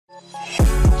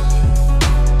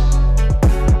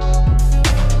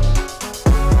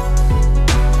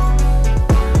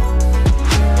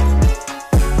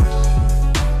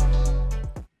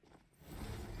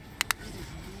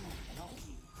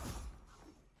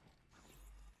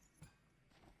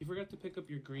forgot to pick up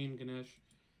your green, Ganesh.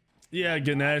 Yeah,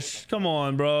 Ganesh. Come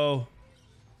on, bro.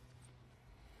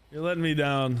 You're letting me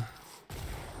down.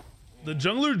 The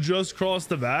jungler just crossed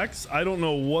the backs. I don't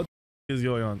know what is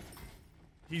going on.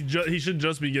 He should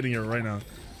just be getting it right now.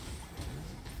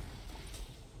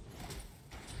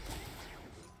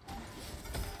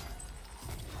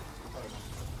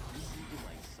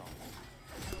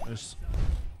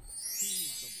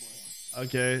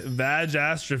 Okay,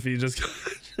 Vagastrophe just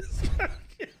got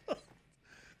killed.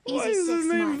 Why is his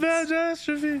name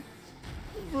Vagastrophe?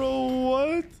 Bro,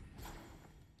 what?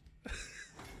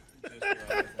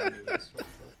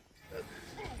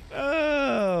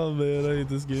 Oh man, I hate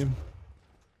this game.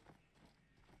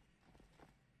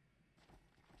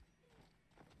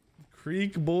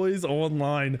 Creek Boys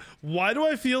Online. Why do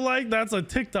I feel like that's a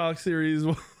TikTok series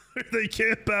where they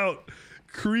camp out?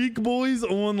 Creek Boys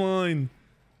Online.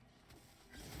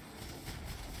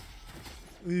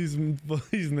 These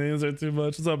names are too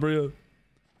much. What's up, Brio?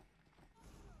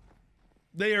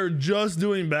 They are just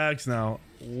doing backs now.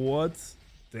 What?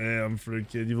 Damn, fruit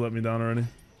kid, you've let me down already.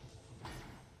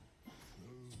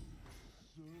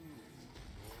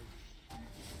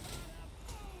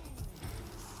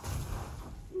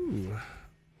 Ooh.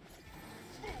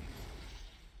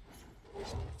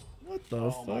 What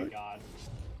the fuck? Oh my god.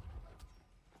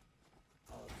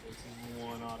 Oh, there's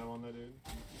one auto on that dude.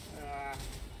 Ah.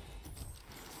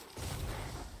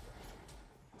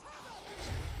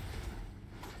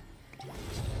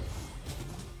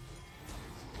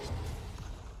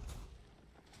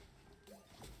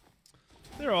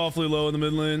 They're awfully low in the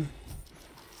mid lane.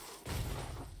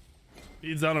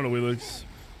 He's down on a Wheelix.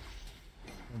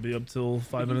 I'll be up till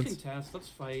 5 minutes. We can contest. Let's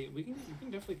fight. We can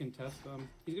definitely contest them.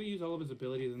 He's gonna use all of his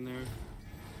abilities in there.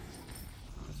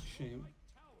 That's a shame.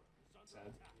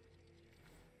 Sad.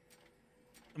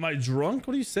 Am I drunk?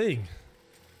 What are you saying?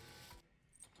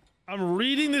 I'm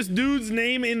reading this dude's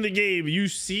name in the game. You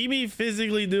see me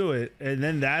physically do it, and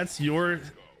then that's your take?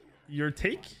 A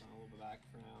little bit back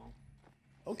for now.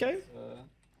 Okay.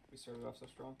 We started off so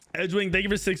strong. Edgewing, thank you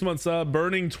for 6 months sub.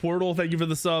 Burning Twirtle, thank you for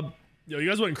the sub. Yo, you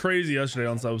guys went crazy yesterday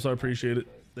on subs, so I appreciate it.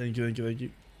 Thank you, thank you, thank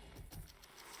you.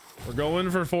 We're going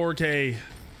for 4K.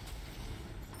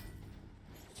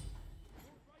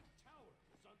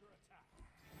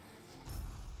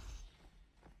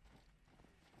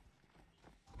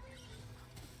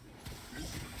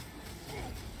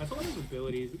 That's all his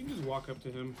abilities. We can just walk up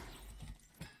to him.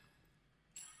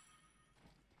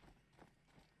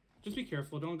 Just be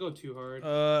careful. Don't go too hard.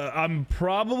 I'm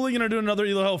probably gonna do another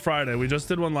Elo Hell Friday. We just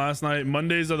did one last night.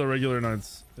 Mondays are the regular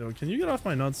nights. Yo, can you get off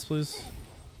my nuts, please?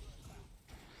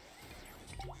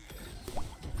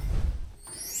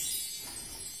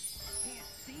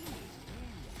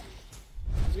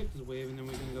 Let's get this wave and then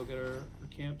we can go get our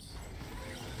camps.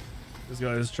 This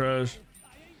guy is trash.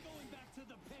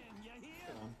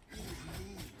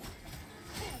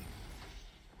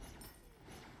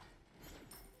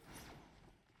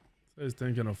 This guy's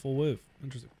tanking a full wave.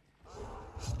 Interesting.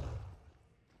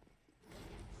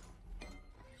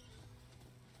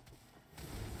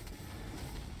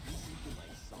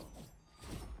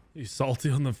 He's salty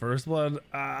on the first blood.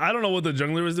 I don't know what the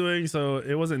jungler was doing, so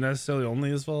it wasn't necessarily only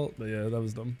his fault. But yeah, that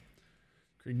was dumb.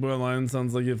 Creek Boy Online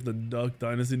sounds like if the Duck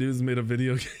Dynasty dudes made a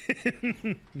video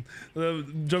game. The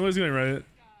jungler's going right.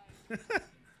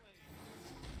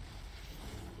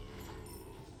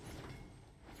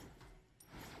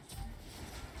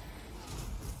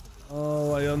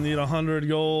 Oh, I need 100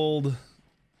 gold.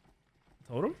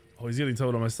 Totem? Oh, he's getting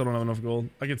totem. I still don't have enough gold.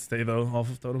 I could stay though off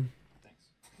of totem. Thanks.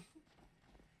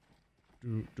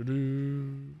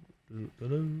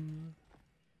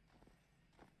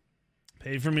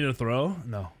 Pay for me to throw?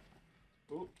 No.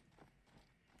 Ooh.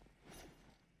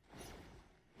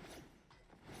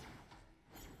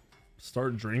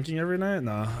 Start drinking every night?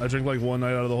 Nah, I drink like one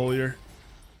night out of the whole year.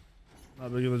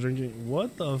 Not big of a drinking.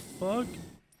 What the fuck?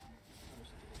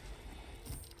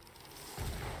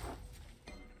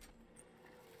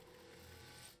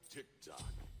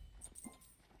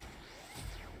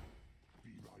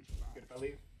 Good if I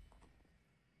leave.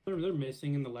 They're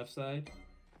missing in the left side.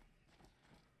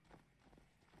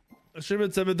 I stream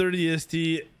at 7:30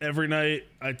 EST every night.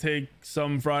 I take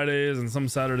some Fridays and some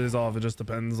Saturdays off. It just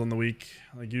depends on the week.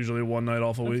 Like usually one night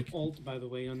off a week. Ult, by the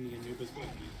way, on the Anubis wiki,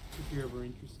 if you're ever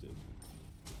interested.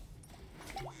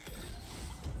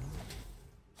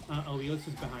 Elios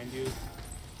is behind you.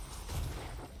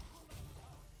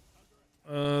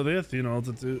 They have Athena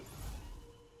altitude.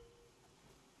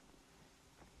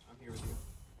 I'm here with you.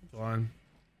 Fine.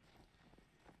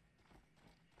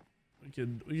 We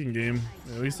can game.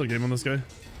 Yeah, we can still game on this guy.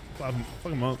 Fuck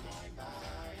him up.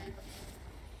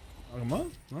 Knock him up?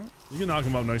 No? You can knock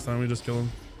him up next time. We just kill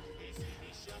him.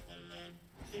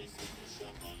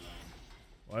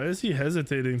 Why is he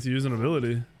hesitating to use an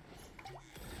ability?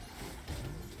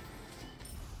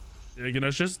 Yeah,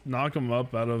 let's just knock him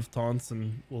up out of taunts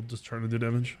and we'll just try to do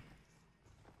damage.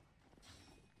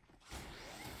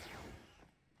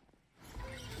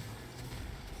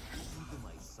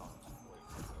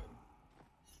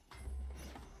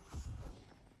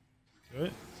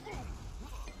 Okay.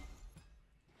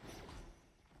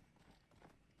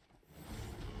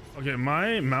 Okay,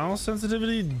 my mouse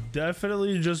sensitivity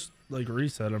definitely just like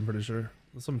reset, I'm pretty sure.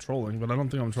 Unless I'm trolling, but I don't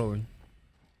think I'm trolling.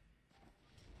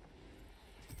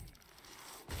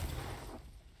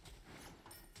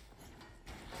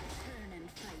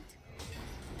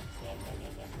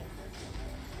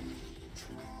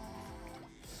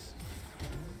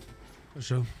 For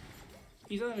sure.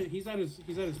 He's at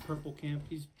his purple camp.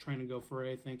 He's trying to go for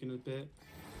it, I think, in a bit.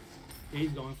 Yeah,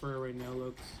 he's going for it right now,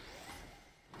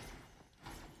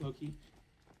 Loki.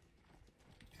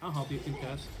 I'll help you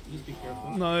contest. Just be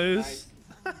careful. Nice.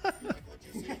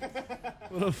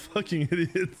 What a fucking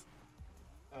idiot.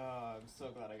 I'm so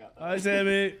glad I got that. Hi,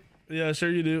 Sammy. Yeah, sure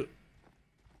you do.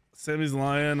 Sammy's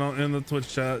lying in the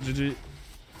Twitch chat. GG.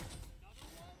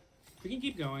 We can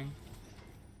keep going.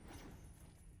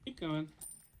 Keep going.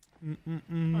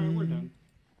 Mm-mm-mm. Alright, we're done.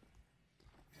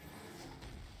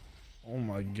 Oh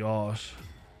my gosh.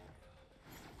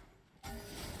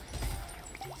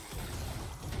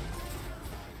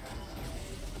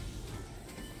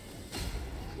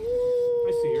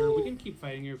 I see her. We can keep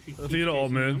fighting her if she keeps think it all,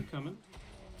 chasing me. man. I'm coming.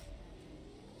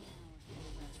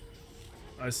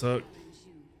 I suck.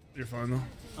 You're fine though.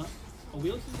 Oh,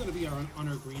 Wheels is gonna be on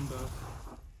our green buff.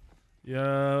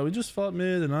 Yeah, we just fought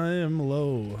mid and I am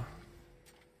low.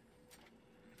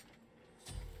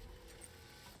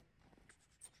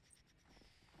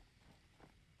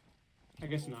 I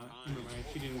guess not. Never mind.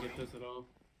 She didn't get this at all.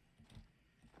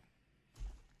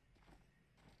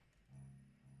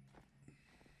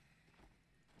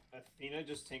 Athena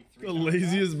just tanked 3 The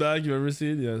laziest back you've ever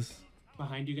seen, yes.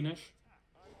 Behind you, Ganesh.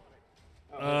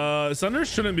 Sunder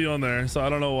shouldn't be on there, so I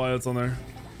don't know why it's on there.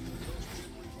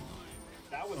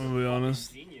 That was I'm gonna be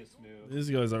honest. genius move.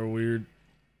 These guys are weird.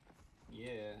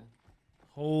 Yeah.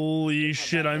 Holy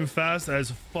shit, I'm fast as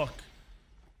fuck.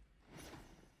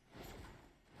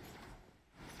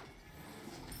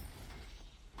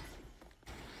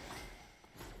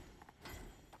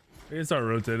 I can start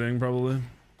rotating probably.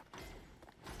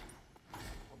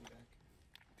 I'll be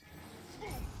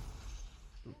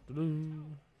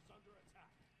back.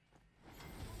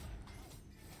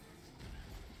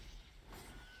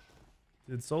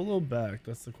 Did Solo back?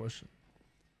 That's the question.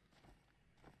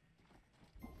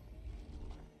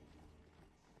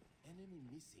 Enemy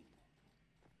missing.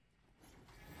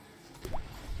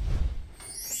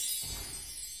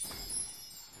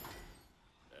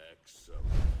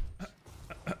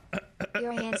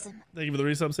 You're handsome. Thank you for the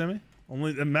resub, Sammy.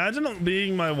 Only imagine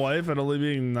being my wife and only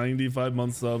being 95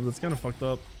 months sub. That's kind of fucked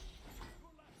up.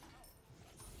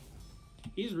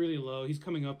 He's really low. He's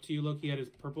coming up to you. Look, he had his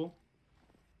purple.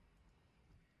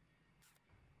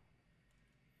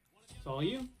 It's all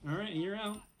you. All right, and you're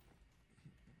out.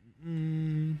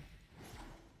 Mm.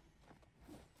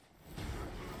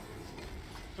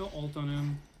 No ult on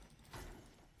him.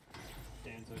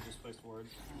 Danzo just placed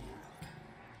wards.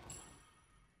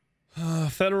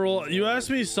 Federal, you ask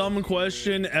me some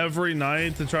question every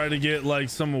night to try to get like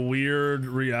some weird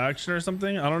reaction or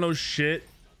something. I don't know shit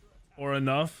or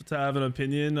enough to have an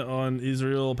opinion on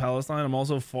Israel Palestine. I'm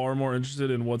also far more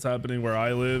interested in what's happening where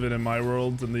I live and in my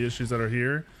world and the issues that are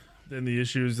here than the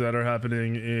issues that are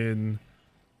happening in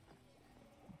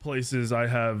places I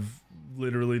have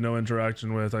literally no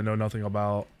interaction with, I know nothing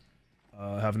about,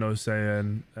 have no say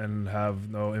in, and have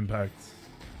no impact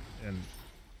in.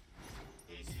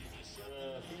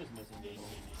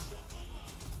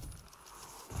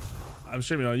 I'm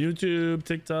streaming on YouTube,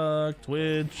 TikTok,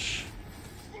 Twitch,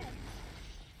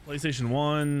 PlayStation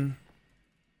 1,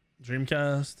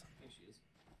 Dreamcast.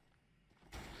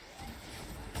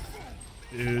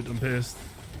 Dude, I'm pissed.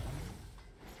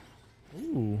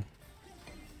 Ooh.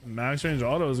 Max range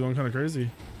auto is going kind of crazy.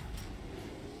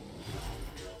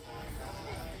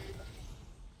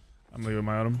 I'm leaving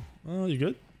my item. Oh, you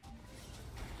good?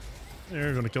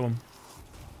 You're gonna kill him.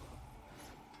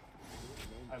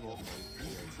 I will.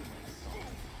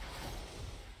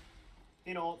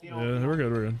 You Yeah, we're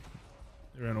good, we're good.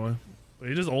 He ran away. But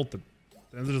he just ulted.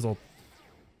 Danzo just ult.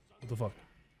 What the fuck?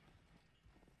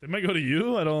 They might go to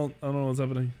you? I don't know what's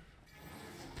happening.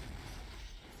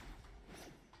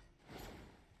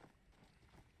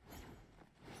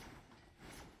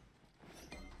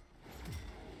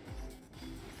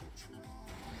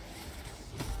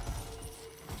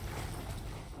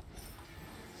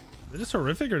 Is this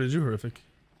horrific or did you horrific?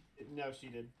 No, she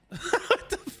did. What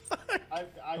the fuck?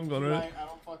 I'm going right. I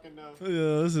don't fucking know.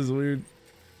 Yeah, this is weird.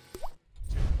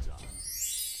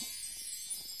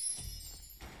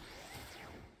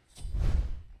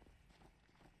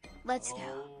 Let's go.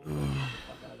 Oh,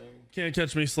 fuck out of there. Can't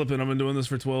catch me slipping. I've been doing this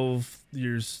for 12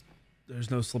 years.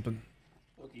 There's no slipping.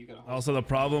 Okay, you gotta Also, the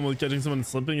problem with catching someone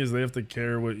slipping is they have to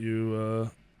care what you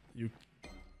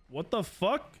what the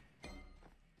fuck?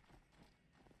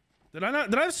 Did I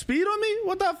have speed on me?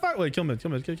 What the fuck? Wait, kill me,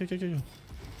 kill.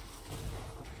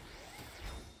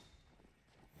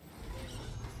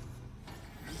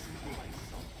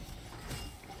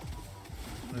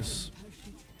 Nice.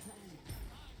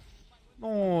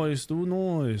 Nice, dude,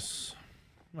 nice.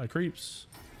 My creeps.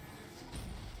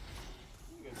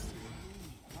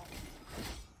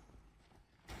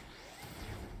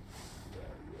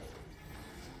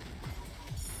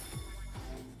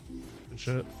 Good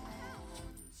shit.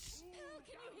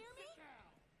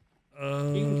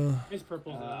 His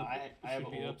purple's up. I have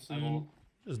Should be ult. up I have soon. ult.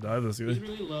 Just dive this He's guy.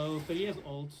 really low, but he has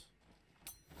ult.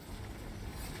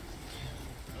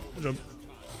 Good job.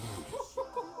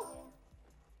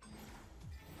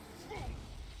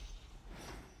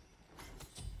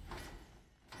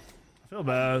 I feel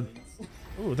bad.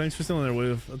 Oh, thanks for stealing their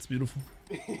wave. That's beautiful.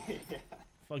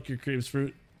 Fuck your creeps,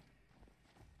 fruit.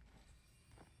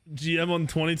 GM on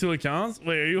 22 accounts?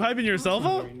 Wait, are you hyping yourself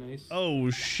up? Very nice. Oh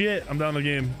shit, I'm down the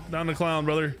game. Down the clown,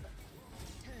 brother.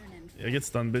 Yeah, get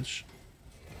stunned, bitch.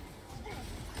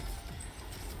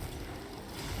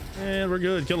 And we're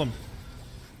good. Kill him.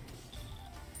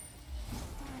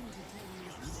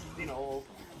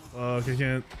 Okay,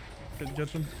 can't catch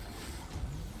him.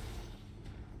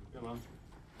 Come on.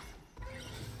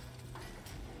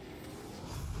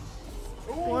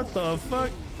 What the fuck?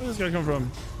 Where this guy come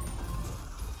from?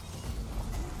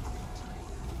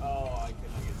 Oh, I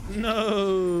cannot get.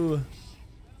 No.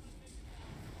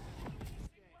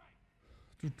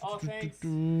 Oh, thanks.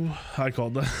 I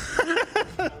called that.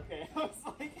 Okay, I was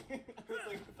like,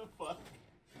 what the fuck?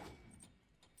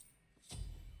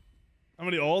 How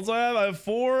many ults I have? I have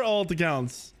 4 ult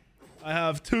accounts. I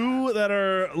have 2 that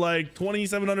are like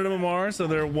 2700 MMR, so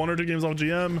they're 1 or 2 games off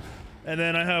GM. And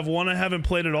then I have 1 I haven't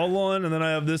played at all on, and then I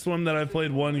have this one that I've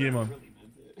played 1 game on.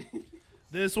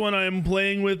 This one I am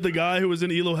playing with the guy who was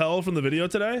in Elo Hell from the video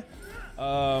today,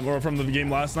 or from the game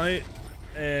last night,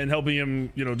 and helping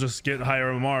him, you know, just get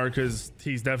higher MMR because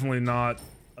he's definitely not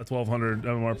a 1200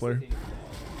 MMR player.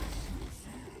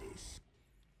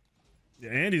 Yeah,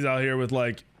 Andy's out here with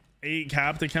like 8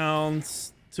 capped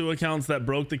accounts, 2 accounts that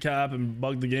broke the cap and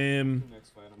bugged the game,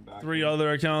 Next fight, I'm back. 3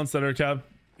 other accounts that are capped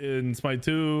in Smite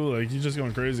 2. Like, he's just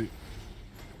going crazy.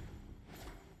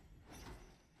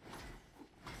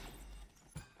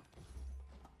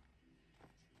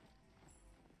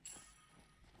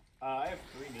 I have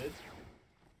 3 mids.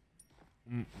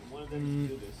 One of them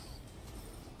is do this.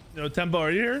 Yo, Tempo,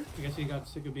 are you here? I guess he got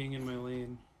sick of being in my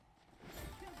lane.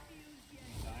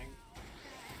 Dying.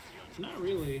 Not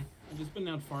really. I've just been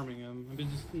out farming him. I've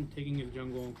been just taking his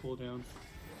jungle and cooldown.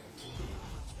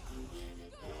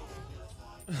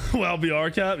 Well, BR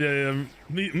cap? Yeah.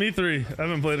 Me 3. I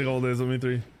haven't played the gold days, but me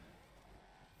 3.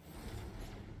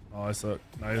 Oh, I suck.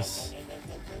 Nice.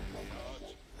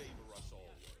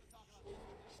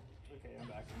 Okay, I'm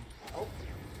back. Oh,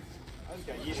 I just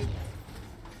got yeeted.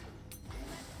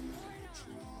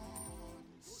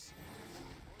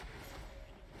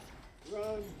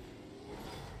 Run.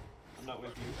 I'm not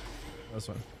with you. That's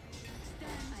fine.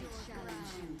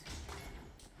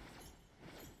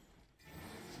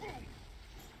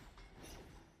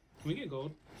 Can we get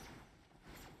gold?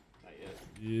 Not yet.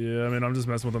 Yeah, I mean, I'm just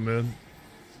messing with the mid.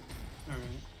 Alright.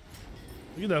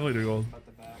 We can definitely do gold. About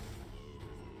the back.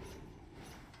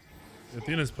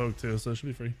 Athena's poked too, so it should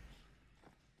be free.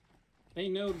 They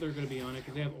know they're gonna be on it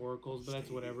because they have oracles, but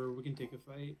that's whatever. We can take a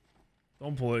fight.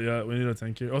 Don't pull it yet. We need a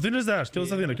tank here. Oh, Athena's dash. Kill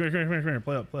this Yeah. Athena. Come here.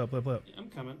 Play up. Yeah, I'm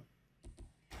coming.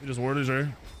 You just warded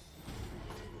her.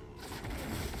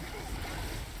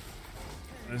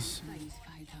 Nice.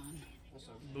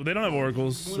 They don't have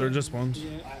oracles. They're just spawns.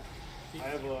 Yeah. I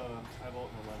have ult in 11,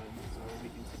 so we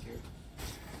can secure.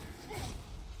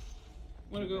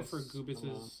 I'm gonna go for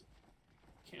Goobus's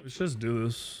camp. Let's just do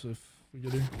this if we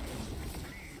get here.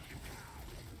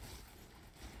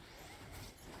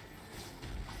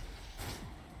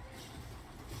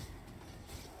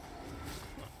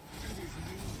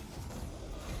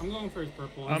 I'm going for his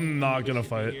purple. I'm not gonna Goobus should be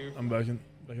fight. here. I'm backing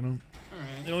him.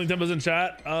 Alright. The only Tempo's in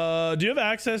chat. Do you have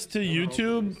access to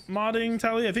YouTube modding,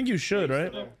 Tally? I think you should,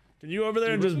 right? Can you over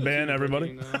there and just ban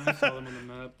everybody? I saw them on the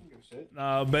map. Good shit.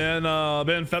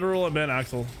 Ban Federal and ban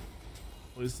Axel.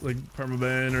 Please, like perma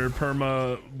ban or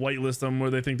perma whitelist them where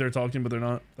they think they're talking but they're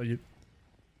not. Thank you.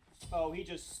 Oh, he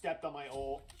just stepped on my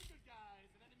ult.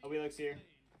 Oh, Wheelock's here.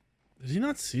 Did he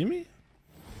not see me?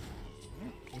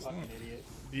 Fucking idiot.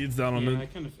 Beads down on Yeah, mid. I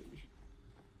kind of figured.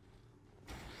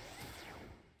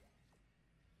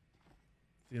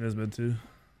 Athena's mid too.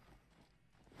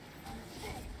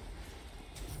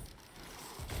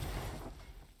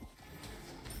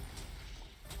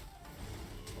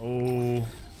 Oh,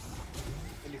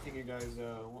 Anything you guys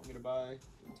want me to buy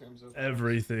in terms of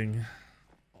everything.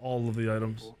 All of the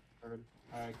items. Cool. Heard.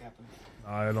 Alright, Captain.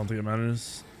 I don't think it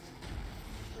matters.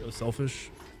 So selfish.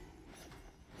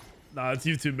 Nah, it's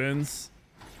YouTube bins.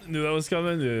 Knew that was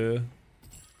coming? Yeah.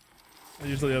 I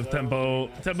usually have tempo.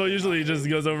 Tempo usually just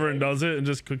goes over and does it and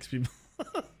just cooks people.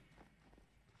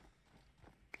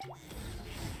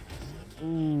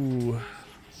 Ooh.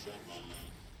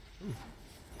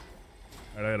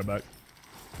 Alright, I got it back.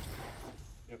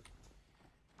 Yep.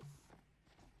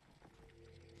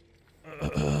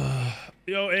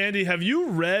 Yo, Andy, have you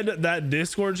read that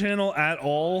Discord channel at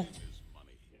all?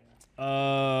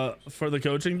 For the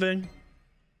coaching thing?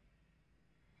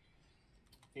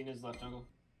 Athena's left jungle.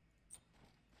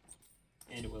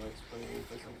 And Wheelock's playing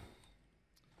this one.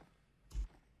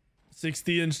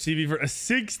 60-inch TV for a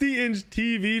 60-inch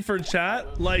TV for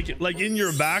chat, like in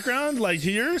your background, like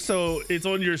here, so it's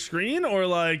on your screen, or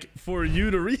like for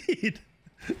you to read.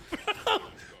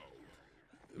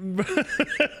 Bro,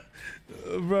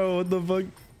 what the fuck?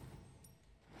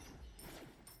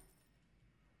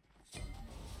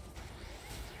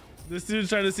 This dude's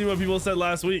trying to see what people said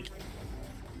last week.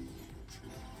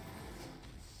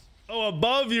 Oh,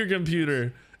 above your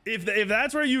computer. If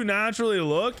that's where you naturally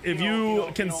look, if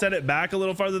you can set it back a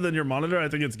little farther than your monitor, I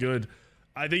think it's good.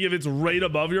 I think if it's right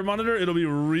above your monitor, it'll be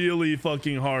really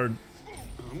fucking hard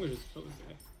I'm gonna just kill this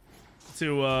guy.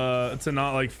 to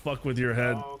not like fuck with your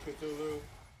head. Oh, Cthulhu.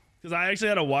 Because I actually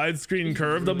had a widescreen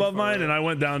curved above mine, and I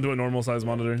went down to a normal size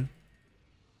monitor.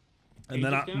 And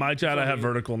then my chat, I have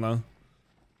vertical now.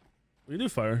 We do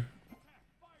fire.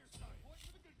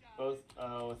 Both,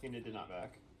 Athena did not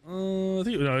back. I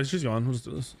think no, she's gone. We'll just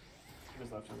do this.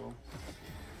 Athena's left jungle.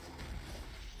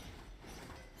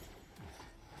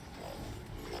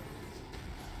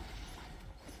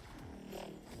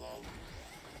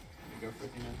 Go for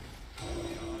Athena.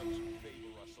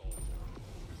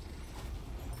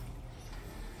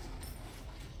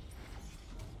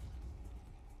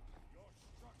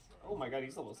 Oh my god,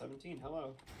 he's level 17.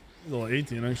 Hello. He's level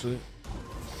 18 actually.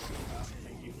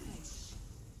 Thank you.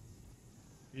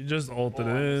 You just ulted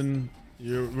in.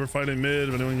 We're fighting mid.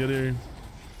 If anyone get here.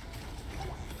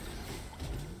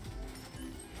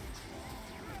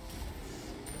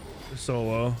 They're so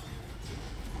low.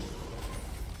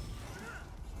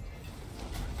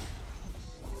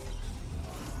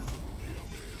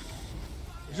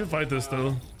 We should fight this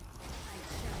still.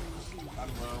 I'm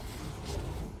low.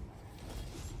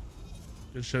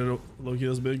 Good shit. Loki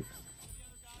is big.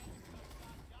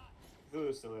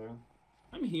 Cthulhu's still there.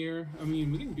 I'm here. I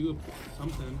mean, we can do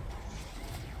something.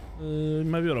 You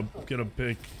might be able to get a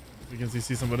pick. If you can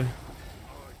see somebody.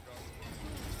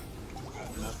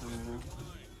 Got nothing in there.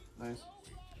 Nice.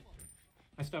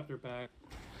 I stopped her back.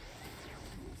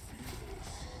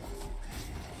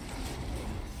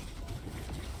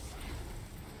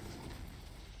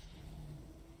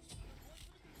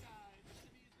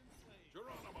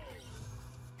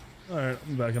 All right,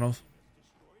 I'm backing off.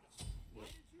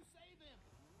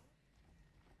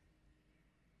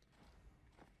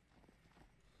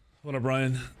 What up,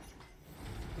 Brian?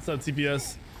 What's up,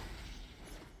 TPS?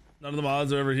 None of the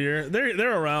mods are over here.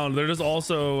 They're around. They're just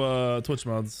also Twitch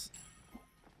mods.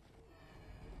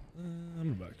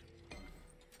 I'm back.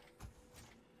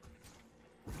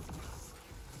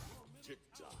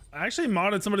 I actually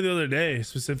modded somebody the other day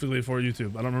specifically for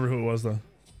YouTube. I don't remember who it was though.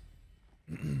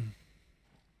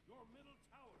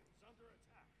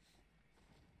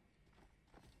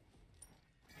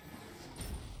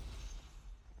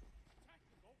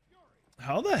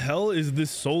 How the hell is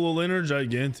this solo laner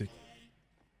gigantic?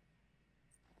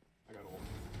 I got ult.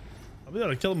 I'll be able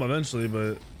to kill him eventually,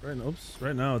 but right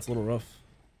now it's a little rough.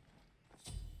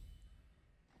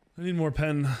 I need more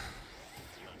pen. Nice.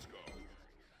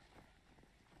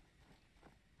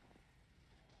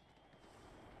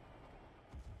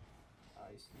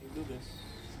 You do this.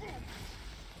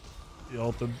 He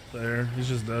ulted there. He's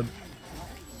just dead.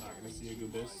 I'm not gonna see you do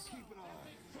this. I'm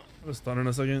gonna stun in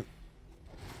a second.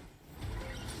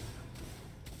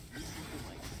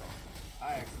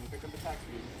 I accidentally picked up attack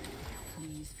speed.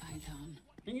 Please fight on.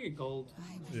 I can get gold.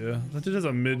 Yeah, that dude has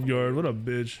a mid guard. What a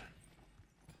bitch.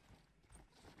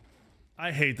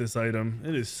 I hate this item.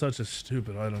 It is such a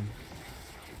stupid item.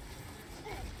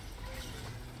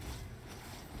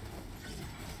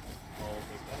 Oh,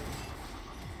 big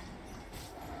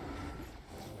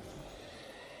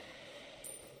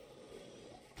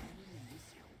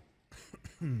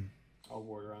guy. Oh,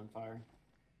 water on fire.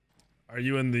 Are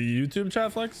you in the YouTube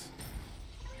chat, Flex?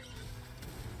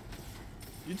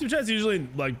 YouTube chat's usually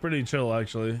like pretty chill,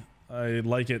 actually. I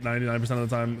like it 99% of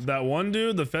the time. That one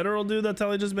dude, the federal dude that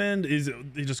Telly just banned, he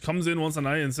just comes in once a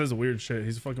night and says weird shit.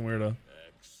 He's a fucking weirdo.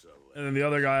 And then the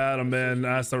other guy, Adam Ban,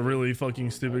 asked a really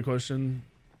fucking stupid question.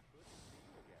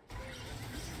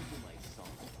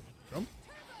 Jump?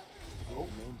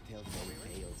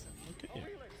 Okay.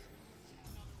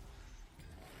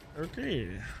 Okay.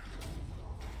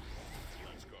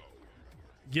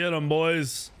 Get him,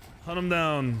 boys. Hunt him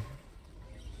down.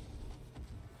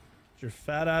 Get your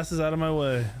fat asses out of my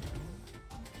way.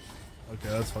 Okay,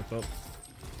 that's fucked up.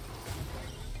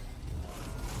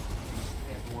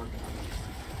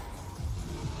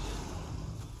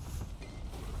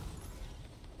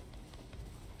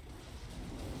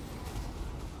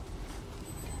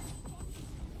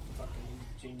 Fucking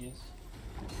genius.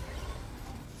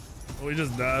 Oh, he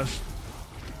just dashed.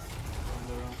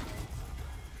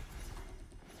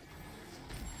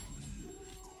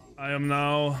 I am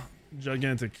now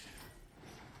gigantic.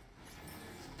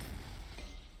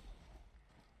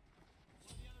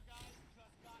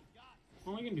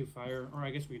 Well, we can do fire, or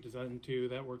I guess we could do that in two.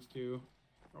 That works too.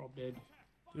 They're all dead.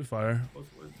 Do fire. Both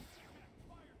work.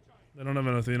 They don't have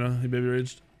an Athena. He baby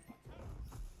raged.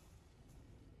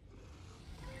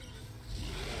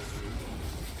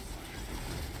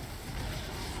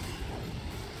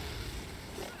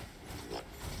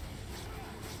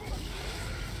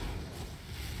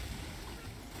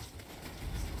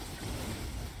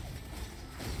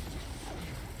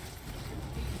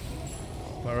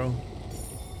 Pyro.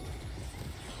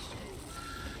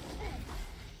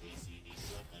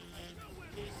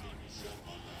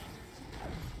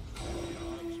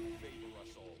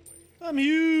 I'm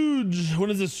huge. When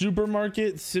is the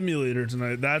supermarket simulator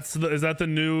tonight? Is that the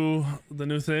new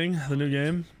thing? The new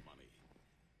game?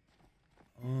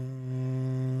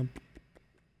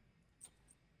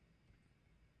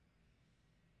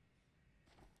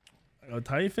 I go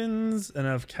Typhons and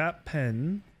have Cap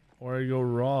Pen, or I go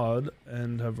Rod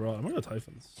and have Rod. I'm gonna go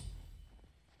Typhons.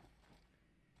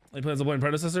 Any plans on playing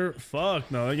Predecessor? Fuck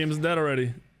no, that game's dead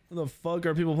already. What the fuck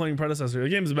are people playing Predecessor? The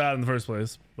game's bad in the first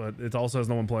place, but it also has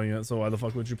no one playing it, so why the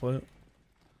fuck would you play it?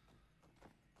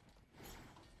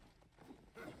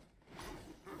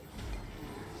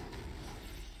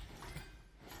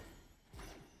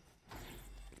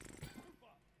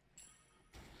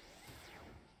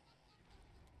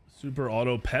 Super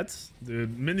auto pets?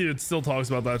 Dude, Mindy still talks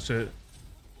about that shit.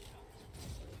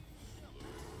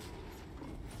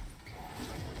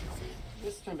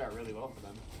 This turned out really well for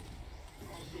them.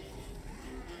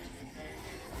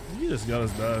 He just got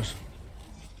his dash.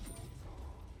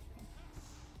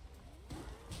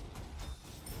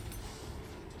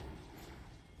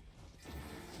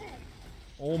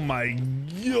 Oh my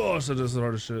gosh, that just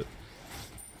hard as shit.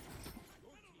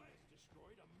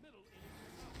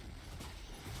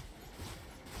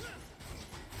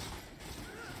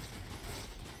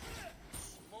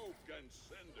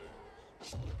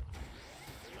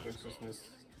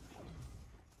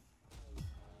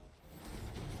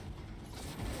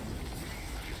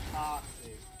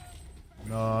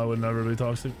 No, I would never be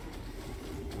toxic.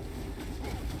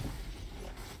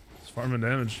 It's farming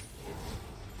damage.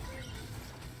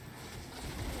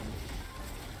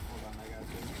 Hold on, I got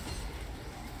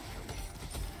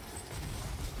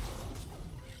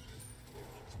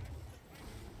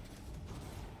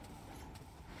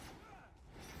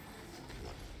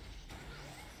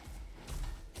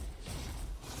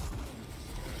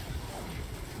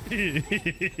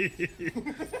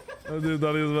That dude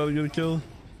thought he was about to get a kill.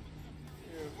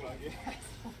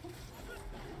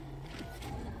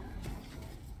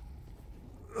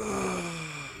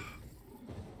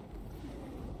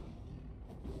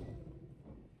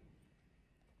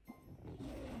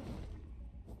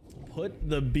 Put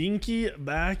the binky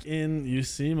back in. You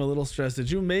seem a little stressed. Did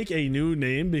you make a new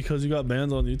name because you got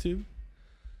banned on YouTube?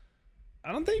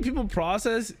 I don't think people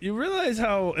process. You realize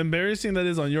how embarrassing that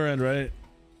is on your end, right?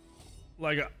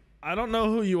 Like, I don't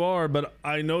know who you are, but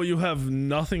I know you have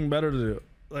nothing better to do.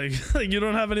 Like you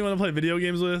don't have anyone to play video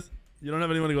games with. You don't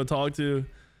have anyone to go talk to.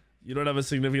 You don't have a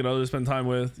significant other to spend time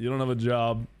with. You don't have a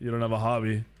job. You don't have a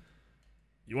hobby.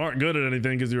 You aren't good at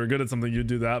anything because you were good at something. You'd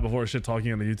do that before shit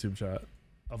talking in the YouTube chat,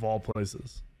 of all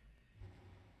places.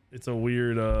 It's a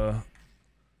weird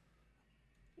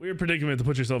Weird predicament to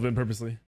put yourself in purposely.